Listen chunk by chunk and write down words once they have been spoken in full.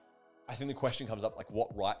I think the question comes up, like,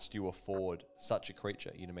 what rights do you afford such a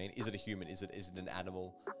creature? You know what I mean? Is it a human? Is it an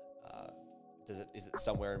animal? Is it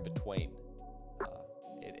somewhere in between?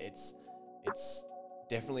 It's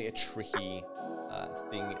definitely a tricky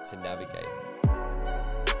thing to navigate.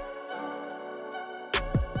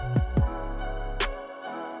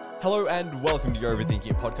 Hello and welcome to your Overthinking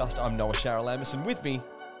It podcast. I'm Noah Sharalamis, and with me,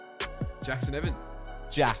 Jackson Evans.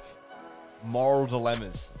 Jack. Moral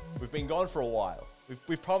dilemmas. We've been gone for a while.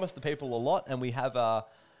 We've promised the people a lot, and we haven't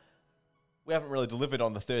really delivered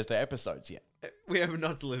on the Thursday episodes yet. We have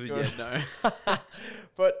not delivered yet, no.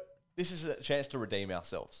 But this is a chance to redeem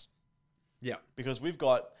ourselves. Yeah. Because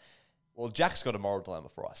Jack's got a moral dilemma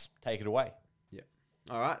for us. Take it away. Yeah.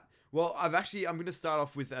 All right. Well, I'm going to start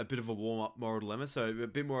off with a bit of a warm-up moral dilemma, so a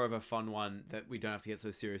bit more of a fun one that we don't have to get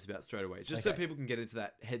so serious about straight away, just so people can get into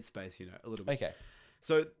that headspace, a little bit. Okay.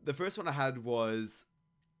 So the first one I had was,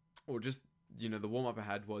 the warm-up I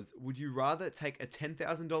had was, would you rather take a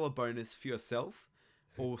 $10,000 bonus for yourself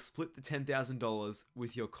or split the $10,000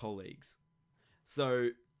 with your colleagues? So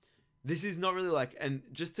this is not really and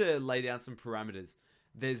just to lay down some parameters,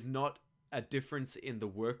 there's not a difference in the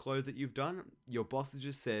workload that you've done. Your boss has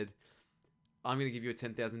just said, I'm going to give you a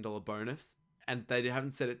 $10,000 bonus, and they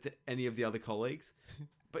haven't said it to any of the other colleagues,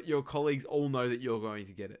 but your colleagues all know that you're going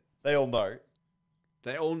to get it. They all know.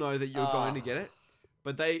 They all know that you're going to get it,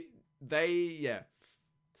 but they know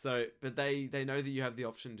that you have the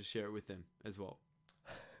option to share it with them as well.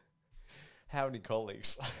 How many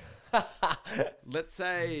colleagues? Let's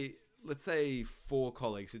say 4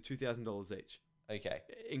 colleagues, so $2,000 each. Okay.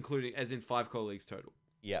 Including, as in 5 colleagues total.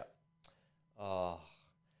 Yeah. Oh.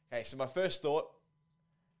 Okay, so my first thought,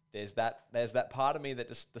 there's that part of me that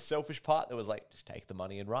just, the selfish part that was like, just take the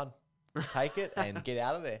money and run. Take it and get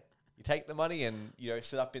out of there. You take the money and,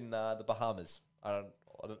 sit up in the Bahamas. I don't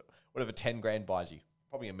whatever 10 grand buys you.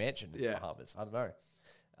 Probably a mansion in the Bahamas. I don't know.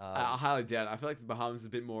 I highly doubt it. I feel like the Bahamas is a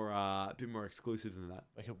bit more exclusive than that.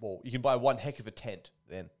 Okay, well, you can buy one heck of a tent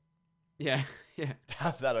then. Yeah, yeah.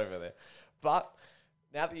 Have that over there. But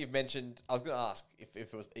now that you've mentioned, I was going to ask if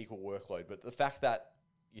it was equal workload, but the fact that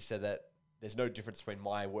you said that there's no difference between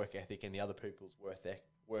my work ethic and the other people's work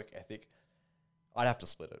ethic, I'd have to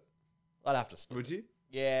split it. Would you?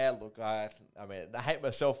 Yeah, look, I hate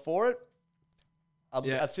myself for it.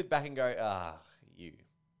 I'd sit back and go,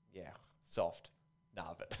 soft.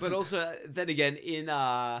 Nah, but also, then again,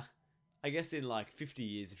 I guess in 50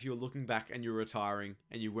 years, if you were looking back and you're retiring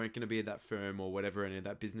and you weren't going to be at that firm or whatever, any of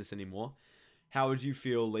that business anymore, how would you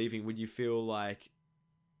feel leaving? Would you feel do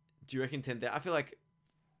you reckon 10,000? I feel like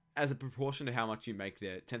as a proportion to how much you make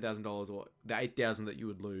there, $10,000 or the 8,000 that you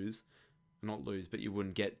would not lose, but you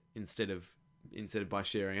wouldn't get instead of by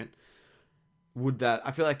sharing it,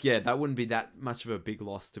 I feel like, that wouldn't be that much of a big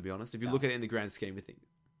loss, to be honest, if you look at it in the grand scheme of things.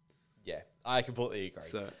 Yeah, I completely agree.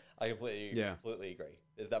 So, I completely agree.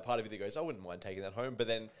 There's that part of you that goes, I wouldn't mind taking that home. But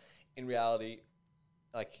then in reality,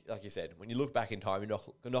 like you said, when you look back in time, you're not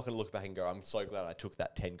going to look back and go, I'm so glad I took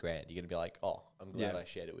that 10 grand. You're going to be like, oh, I'm glad I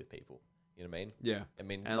shared it with people. You know what I mean? Yeah. I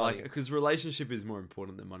mean, and because relationship is more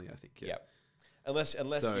important than money, I think. Yeah. Unless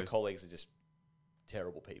your colleagues are just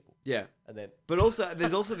terrible people. Yeah. And then, but also,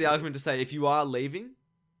 there's also the argument to say, if you are leaving,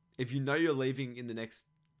 if you know you're leaving in the next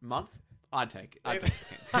month, I'd take it. I'd take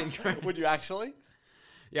 10 grand. Would you actually?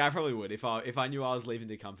 Yeah, I probably would if I knew I was leaving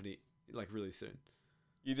the company really soon.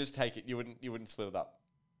 You just take it. You wouldn't split it up.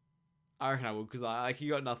 I reckon I would, because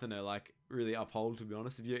you got nothing to really uphold, to be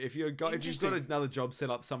honest. If you've got another job set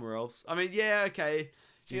up somewhere else, I mean, yeah, okay,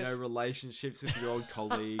 relationships with your old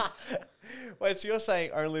colleagues. Wait, so you're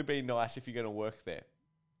saying only be nice if you're going to work there,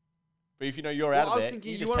 but if you're out of there,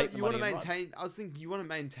 you just take the money and run. I was thinking you want to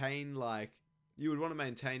maintain you would want to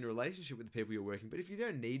maintain a relationship with the people you're working, but if you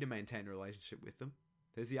don't need to maintain a relationship with them,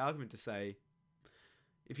 there's the argument to say,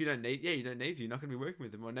 if you don't need to, you're not going to be working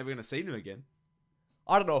with them, or never going to see them again.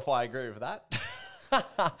 I don't know if I agree with that.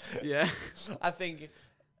 Yeah. I think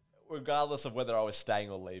regardless of whether I was staying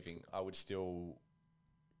or leaving, I would still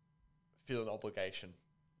feel an obligation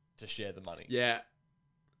to share the money. Yeah.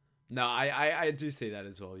 No, I do see that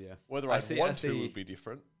as well, yeah. Whether I want to would be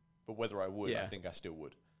different, but whether I would, I think I still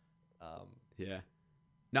would. Yeah.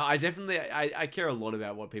 No, I definitely, I care a lot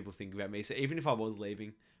about what people think about me. So even if I was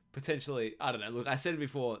leaving, potentially, I don't know. Look, I said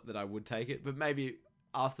before that I would take it, but maybe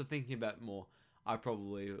after thinking about it more, I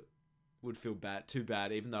probably would feel too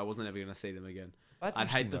bad, even though I wasn't ever going to see them again. I'd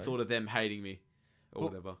hate the thought of them hating me or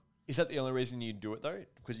whatever. Is that the only reason you do it though?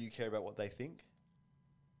 Because you care about what they think?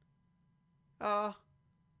 Probably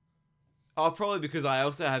because I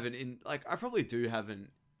also have I probably do have an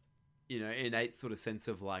innate sort of sense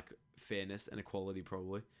of fairness and equality,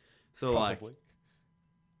 probably. So probably.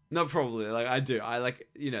 No, probably. Like I do. I like,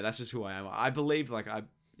 that's just who I am. I believe I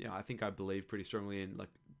think I believe pretty strongly in like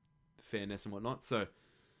fairness and whatnot. So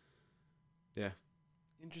yeah.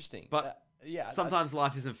 Interesting. But yeah, sometimes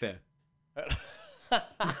life isn't fair.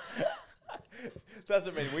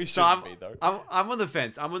 Doesn't mean we So shouldn't be though. I'm on the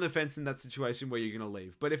fence. I'm on the fence in that situation where you're gonna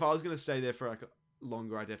leave. But if I was gonna stay there for like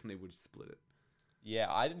longer, I definitely would split it.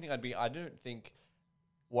 Yeah, I don't think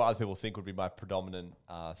what other people think would be my predominant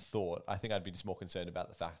thought. I think I'd be just more concerned about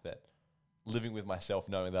the fact that living with myself,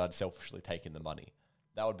 knowing that I'd selfishly taken the money,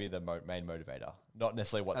 that would be the main motivator. Not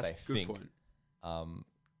necessarily what That's they a good think, point.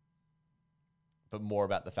 but more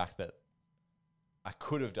about the fact that I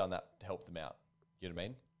could have done that to help them out. You know what I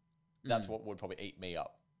mean? That's what would probably eat me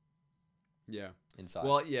up Yeah. inside.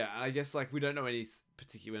 Well, yeah. I guess like we don't know any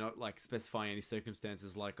particular. We're not like specifying any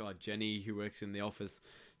circumstances. Like Jenny, who works in the office,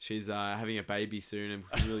 she's having a baby soon and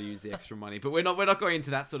could really use the extra money. But we're not going into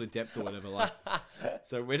that sort of depth or whatever. Like,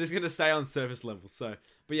 so we're just gonna stay on surface level. So,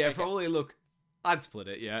 but yeah, Okay. probably look. I'd split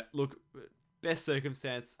it. Yeah. Look, best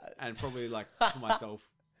circumstance and probably like for myself,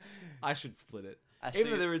 I should split it.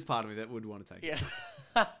 Even though there is part of me that would want to take it.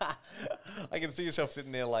 Yeah. I can see yourself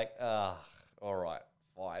sitting there like, all right,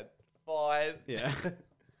 fine. Yeah.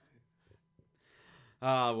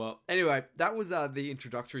 Well, anyway, that was the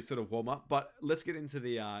introductory sort of warm up, but let's get into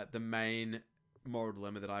the main moral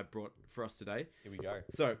dilemma that I brought for us today. Here we go.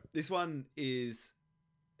 So this one is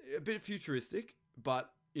a bit futuristic,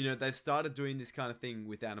 but they've started doing this kind of thing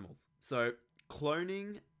with animals. So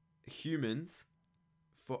cloning humans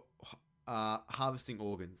for harvesting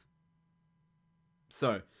organs.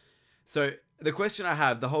 So the question I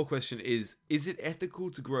have, the whole question is it ethical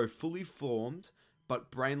to grow fully formed but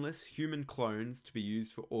brainless human clones to be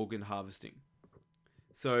used for organ harvesting?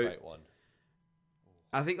 So Great one.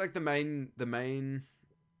 I think like the main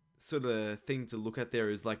sort of thing to look at there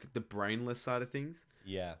is like the brainless side of things.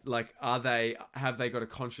 Yeah. Like, have they got a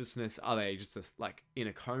consciousness? Are they just like in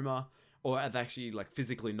a coma, or have they actually like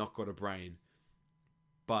physically not got a brain?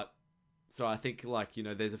 But so I think like,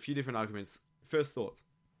 there's a few different arguments. First thoughts.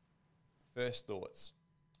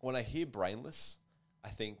 When I hear brainless, I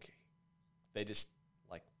think they're just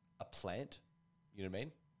like a plant. You know what I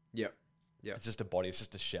mean? Yep. It's just a body. It's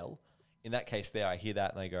just a shell. In that case there, I hear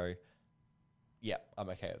that and I go, yeah, I'm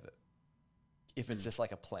okay with it. If it's just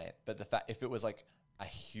like a plant. But if it was like a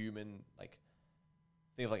human, like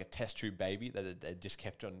think of like a test tube baby that it just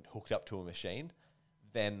kept on hooked up to a machine,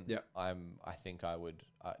 then I think I would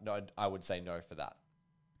I would say no for that.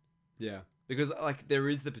 Yeah, because like there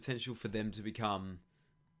is the potential for them to become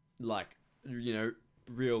like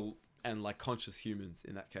real and like conscious humans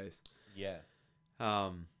in that case. Yeah.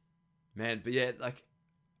 Man, but yeah,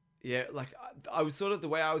 like I was sort of, the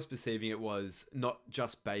way I was perceiving it was not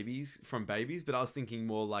just babies, but I was thinking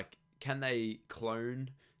more like, can they clone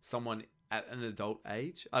someone at an adult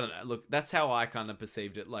age? I don't know. Look, that's how I kind of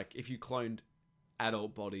perceived it. Like if you cloned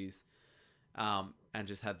adult bodies, and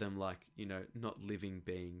just had them like, not living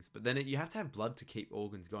beings, but then you have to have blood to keep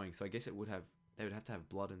organs going. So I guess they would have to have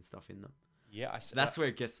blood and stuff in them. Yeah. That's where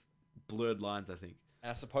it gets blurred lines, I think.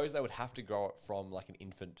 And I suppose they would have to grow it from like an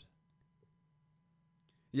infant.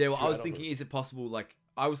 Yeah, well, I was thinking, is it possible, like,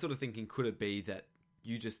 I was sort of thinking, could it be that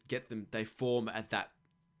you just get them, they form at that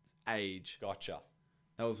age? Gotcha.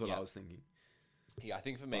 That was what I was thinking. Yeah, I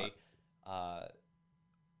think for me,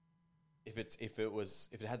 if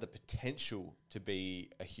it had the potential to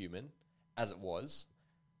be a human, as it was,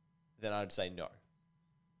 then I'd say no.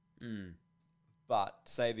 But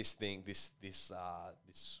say this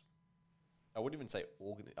I wouldn't even say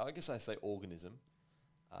I guess I say organism,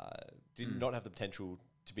 did not have the potential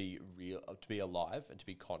to be real, to be alive and to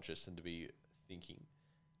be conscious and to be thinking,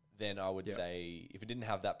 then I would say if it didn't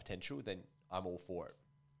have that potential, then I'm all for it.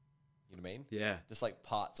 You know what I mean? Yeah. Just like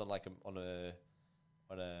parts on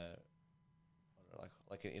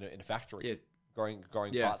in a factory. Yeah. Growing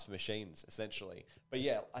parts for machines, essentially. But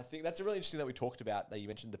yeah, I think that's really interesting that we talked about, that you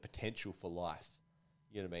mentioned the potential for life.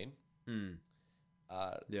 You know what I mean?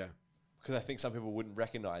 Yeah. Because I think some people wouldn't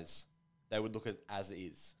recognize, they would look at it as it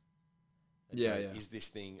is. Yeah. Is this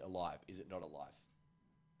thing alive? Is it not alive?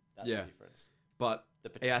 That's Yeah. the difference. But The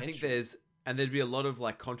potential. I think there'd be a lot of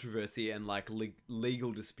like controversy and like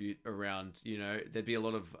legal dispute around, there'd be a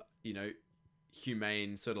lot of,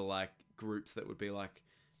 humane sort of like groups that would be like,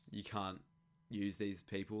 you can't use these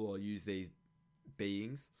people or use these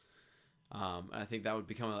beings. And I think that would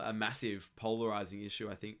become a massive polarizing issue,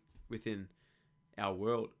 I think, within our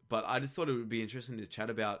world. But I just thought it would be interesting to chat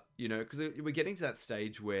about, because we're getting to that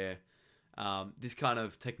stage where this kind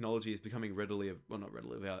of technology is becoming not readily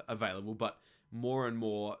available, but more and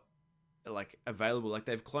more like available. Like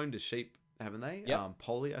they've cloned a sheep haven't they? Yep.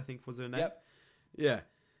 Polly, I think was her name. Yep. Yeah.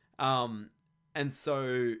 And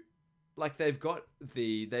so like they've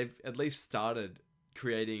at least started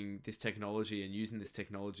creating this technology and using this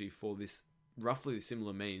technology for this roughly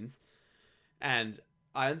similar means. And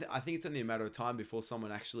I think it's only a matter of time before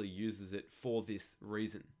someone actually uses it for this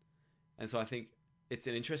reason. And so I think it's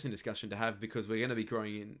an interesting discussion to have, because we're going to be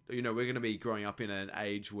growing up in an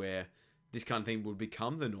age where this kind of thing would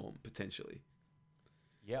become the norm potentially.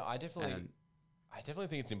 Yeah, I definitely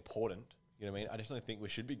think it's important. You know what I mean? I definitely think we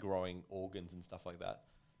should be growing organs and stuff like that.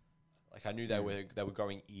 Like I knew they were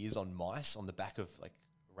growing ears on mice, on the back of like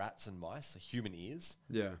rats and mice, like human ears.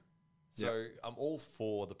 Yeah. So I'm all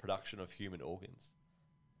for the production of human organs.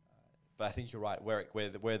 But I think you're right. Where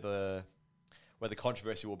the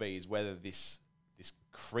controversy will be is whether this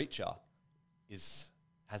creature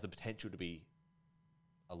has the potential to be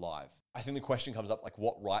alive. I think the question comes up, like,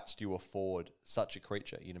 what rights do you afford such a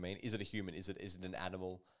creature? You know what I mean? Is it a human? Is it an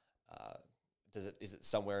animal? Is it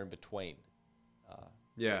somewhere in between?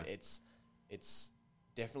 It's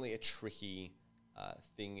definitely a tricky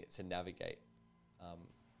thing to navigate.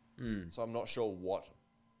 So I'm not sure what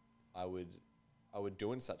I would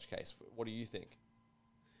do in such case. What do you think?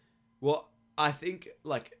 Well, I think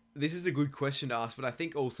like this is a good question to ask, but I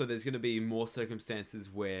think also there's going to be more circumstances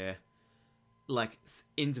where like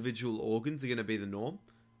individual organs are going to be the norm.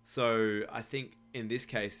 So I think in this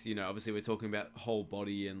case, obviously we're talking about whole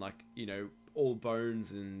body and like, all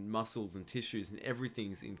bones and muscles and tissues and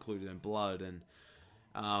everything's included, in blood. And,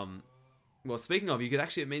 well, speaking of,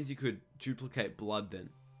 it means you could duplicate blood then.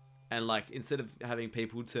 And like, instead of having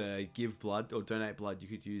people to give blood or donate blood, you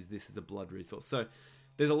could use this as a blood resource. So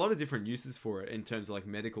there's a lot of different uses for it in terms of like the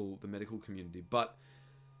medical community. But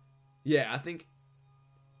yeah, I think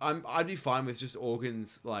I'd be fine with just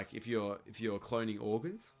organs. Like if you're cloning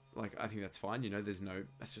organs, like I think that's fine.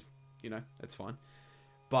 That's fine.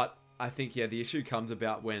 But I think, the issue comes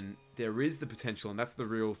about when there is the potential, and that's the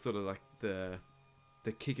real sort of like the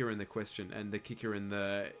kicker in the question, and the kicker in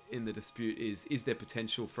the dispute is there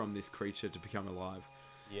potential from this creature to become alive?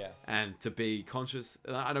 Yeah. And to be conscious.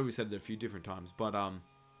 I know we said it a few different times, but I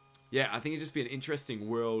think it'd just be an interesting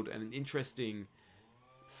world and an interesting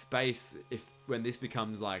space when this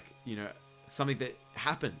becomes like, something that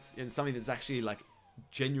happens and something that's actually like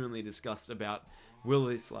genuinely discussed about, will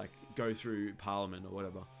this like go through Parliament or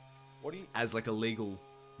whatever? As like a legal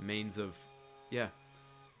means of,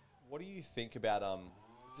 What do you think about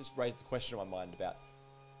just raised the question in my mind about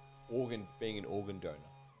being an organ donor,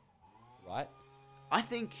 right? I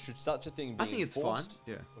think should such a thing be it's enforced,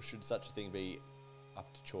 fine. Yeah. Or should such a thing be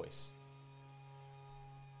up to choice?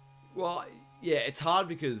 Well, yeah, it's hard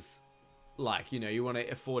because like, you want to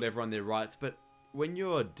afford everyone their rights, but when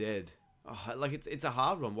you're dead, like it's a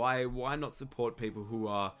hard one. Why not support people who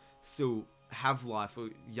are still have life, or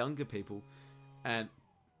younger people, and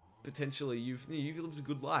potentially you've lived a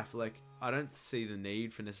good life? Like I don't see the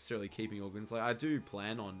need for necessarily keeping organs. Like I do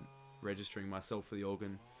plan on registering myself for the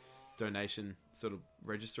organ donation sort of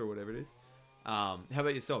register or whatever it is. How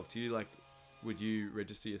about yourself? Would you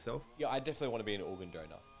register yourself? Yeah, I definitely want to be an organ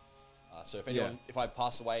donor. So if I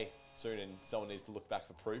pass away soon and someone needs to look back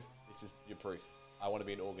for proof, this is your proof. I want to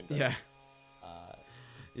be an organ donor.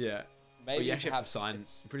 Yeah. Maybe well, you actually have to sign.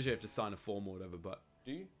 I'm pretty sure you have to sign a form or whatever. But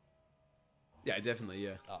do you? Yeah, definitely.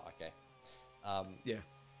 Yeah. Oh, okay. Yeah.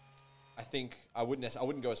 I think I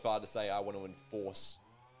wouldn't go as far to say I want to enforce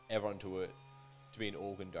everyone to be an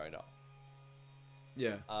organ donor.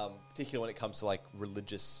 Yeah. Particularly when it comes to like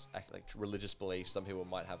religious beliefs, some people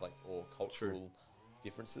might have or cultural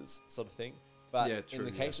differences, sort of thing. But in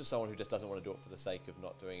the case of someone who just doesn't want to do it for the sake of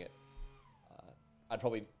not doing it, I'd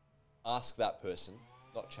probably ask that person,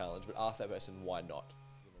 not challenge, but ask that person why not.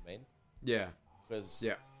 You know what I mean? Yeah. Because,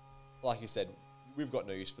 like you said, we've got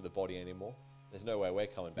no use for the body anymore. There's no way we're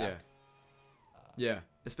coming back. Yeah.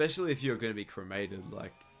 Especially if you're going to be cremated,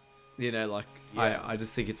 I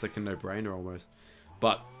just think it's like a no-brainer almost.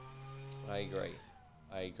 But I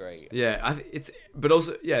agree. Yeah, but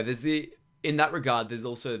also, there's in that regard, there's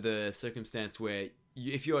also the circumstance where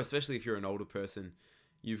especially if you're an older person,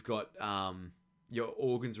 you've got, your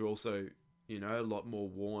organs are also, a lot more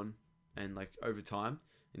worn and like over time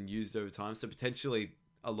and used over time. So potentially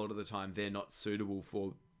a lot of the time they're not suitable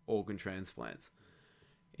for organ transplants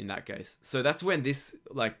in that case. So that's when this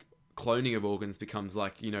like cloning of organs becomes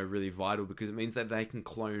like, really vital, because it means that they can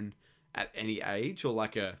clone at any age, or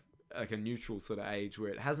like a neutral sort of age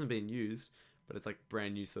where it hasn't been used, but it's like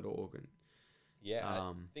brand new sort of organ. Yeah.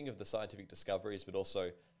 I think of the scientific discoveries, but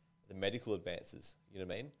also the medical advances, you know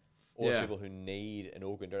what I mean? All the people who need an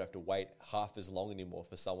organ don't have to wait half as long anymore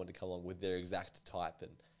for someone to come along with their exact type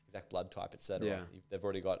and exact blood type, etc. Yeah. They've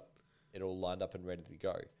already got it all lined up and ready to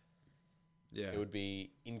go. Yeah. It would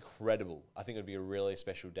be incredible. I think it would be a really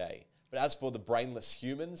special day. But as for the brainless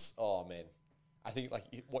humans, oh man, I think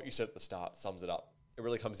like what you said at the start sums it up. It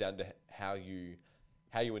really comes down to how you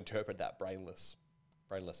interpret that brainless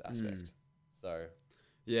aspect. So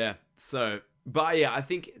Yeah. So, but yeah, I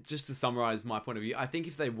think just to summarize my point of view, I think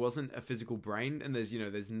if they wasn't a physical brain and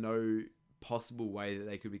there's no possible way that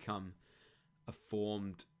they could become a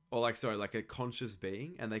formed or like a conscious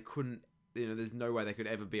being, and they couldn't, there's no way they could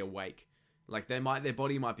ever be awake. Like their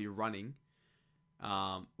body might be running.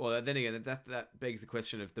 Well, then again, that begs the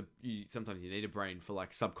question of sometimes you need a brain for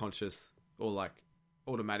like subconscious or like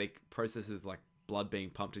automatic processes like blood being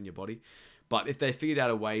pumped in your body. But if they figured out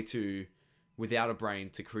a way to, without a brain,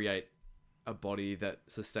 to create a body that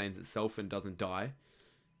sustains itself and doesn't die,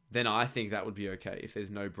 then I think that would be okay. If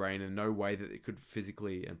there's no brain and no way that it could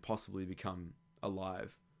physically and possibly become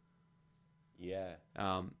alive. Yeah.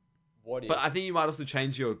 But I think you might also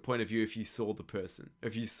change your point of view if you saw the person,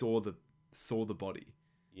 if you saw the body.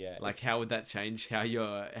 Yeah. Like how would that change how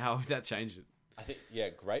would that change it? I think, yeah,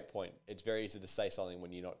 great point. It's very easy to say something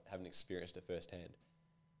when you haven't experienced it firsthand.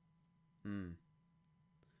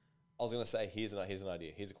 I was going to say, here's an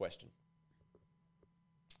idea. Here's a question.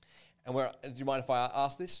 And do you mind if I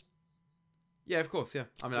ask this? Yeah, of course. Yeah.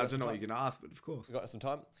 I mean, I don't know what you're going to ask, but of course. We've got some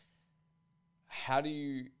time.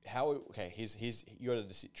 Okay, here's you got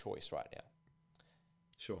a choice right now.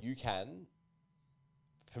 Sure. You can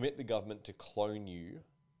permit the government to clone you,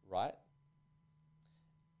 right?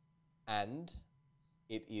 And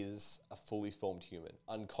it is a fully formed human,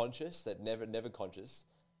 unconscious, that never conscious,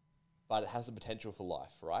 but it has the potential for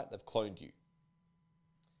life, right? They've cloned you.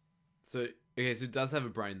 So it does have a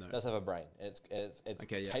brain though. It does have a brain, and it's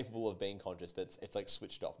okay, capable of being conscious, but it's like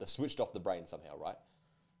switched off. They've switched off the brain somehow, right?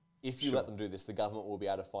 If you let them do this, the government will be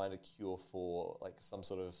able to find a cure for like some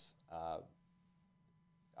sort of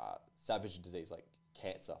savage disease, like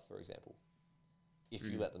cancer, for example. If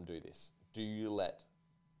you let them do this, do you let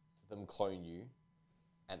them clone you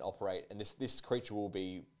and operate? And this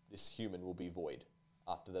human will be void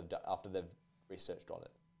after they've researched on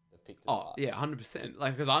it. They've picked it apart. Yeah, 100%.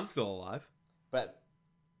 Like, because I'm still alive. But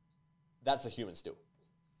that's a human still.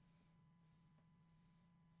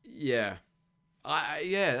 Yeah.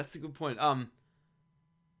 Yeah, that's a good point. I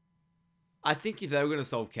think if they were going to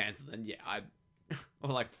solve cancer, then yeah, or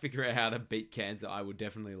like figure out how to beat cancer, I would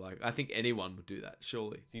definitely I think anyone would do that,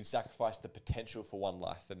 surely. So you'd sacrifice the potential for one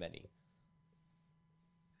life for many.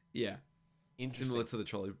 Yeah. Similar to the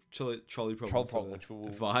trolley problem. Troll problem, which will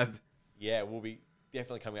vibe. Yeah, we'll be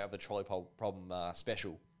definitely coming out with a trolley problem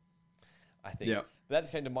special, I think. Yeah. But that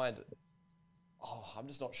just came to mind. Oh, I'm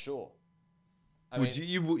just not sure.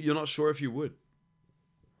 You're not sure if you would?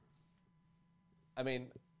 I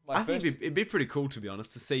mean, I think it'd be pretty cool, to be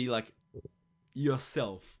honest, to see like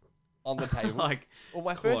yourself on the table. Well,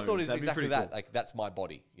 my first thought is exactly that. Cool. Like, that's my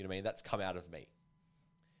body. You know what I mean? That's come out of me.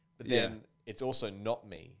 But then it's also not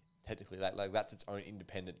me, technically. Like that's its own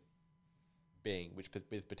independent being, with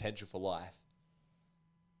potential for life.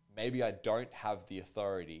 Maybe I don't have the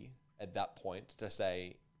authority at that point to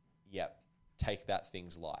say, yep, take that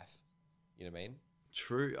thing's life. You know what I mean?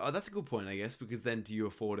 True. Oh, that's a good point, I guess, because then do you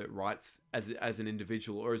afford it rights as an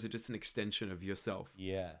individual, or is it just an extension of yourself?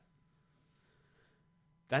 Yeah.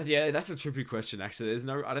 That's a tricky question, actually. I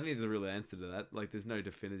don't think there's a real answer to that. Like, there's no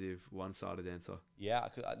definitive one-sided answer. Yeah,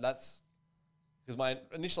 because my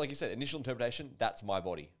initial interpretation, that's my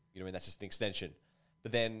body. You know what I mean? That's just an extension.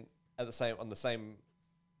 But then by the same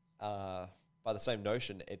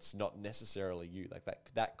notion, it's not necessarily you. Like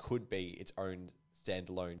that could be its own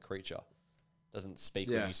standalone creature. Doesn't speak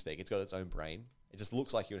when you speak. It's got its own brain. It just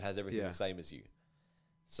looks like you and has everything the same as you.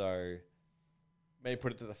 So maybe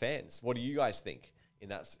put it to the fans. What do you guys think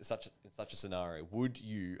in such a scenario? Would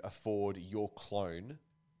you afford your clone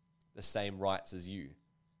the same rights as you,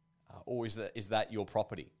 or is that your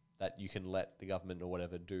property that you can let the government or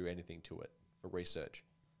whatever do anything to it for research?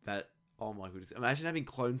 Oh my goodness! Imagine having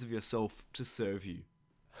clones of yourself to serve you.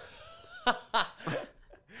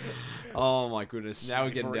 Oh my goodness! Now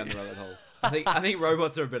we're getting down the rabbit hole. I think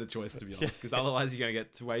robots are a better choice, to be honest, because otherwise you're going to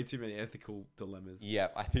get way too many ethical dilemmas. Yeah,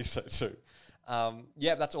 I think so too.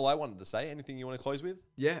 That's all I wanted to say. Anything you want to close with?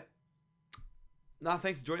 Yeah. No,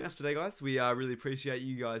 thanks for joining us today, guys. We really appreciate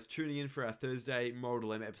you guys tuning in for our Thursday Moral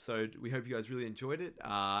Dilemma episode. We hope you guys really enjoyed it.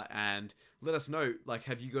 And let us know, like,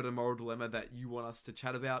 have you got a moral dilemma that you want us to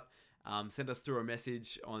chat about? Send us through a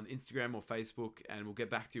message on Instagram or Facebook, and we'll get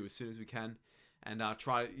back to you as soon as we can. And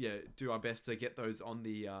do our best to get those on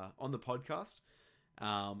the podcast.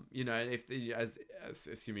 You know, if as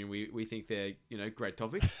assuming we think they're, you know, great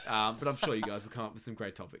topics, but I'm sure you guys will come up with some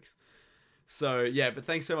great topics. So yeah, but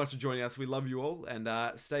thanks so much for joining us. We love you all, and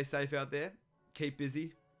stay safe out there. Keep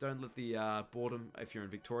busy. Don't let the boredom, if you're in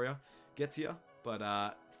Victoria, get to you.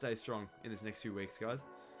 But stay strong in this next few weeks, guys.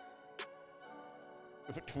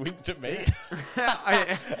 Wink to me.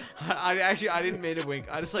 I didn't mean to wink.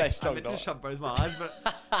 I just I meant to shut both my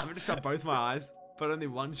eyes, but only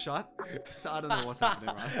one shut. So I don't know what's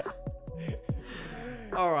happening, right?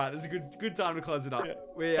 All right, that's a good time to close it up. Yeah.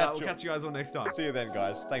 We'll catch you guys all next time. See you then,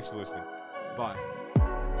 guys. Thanks for listening. Bye.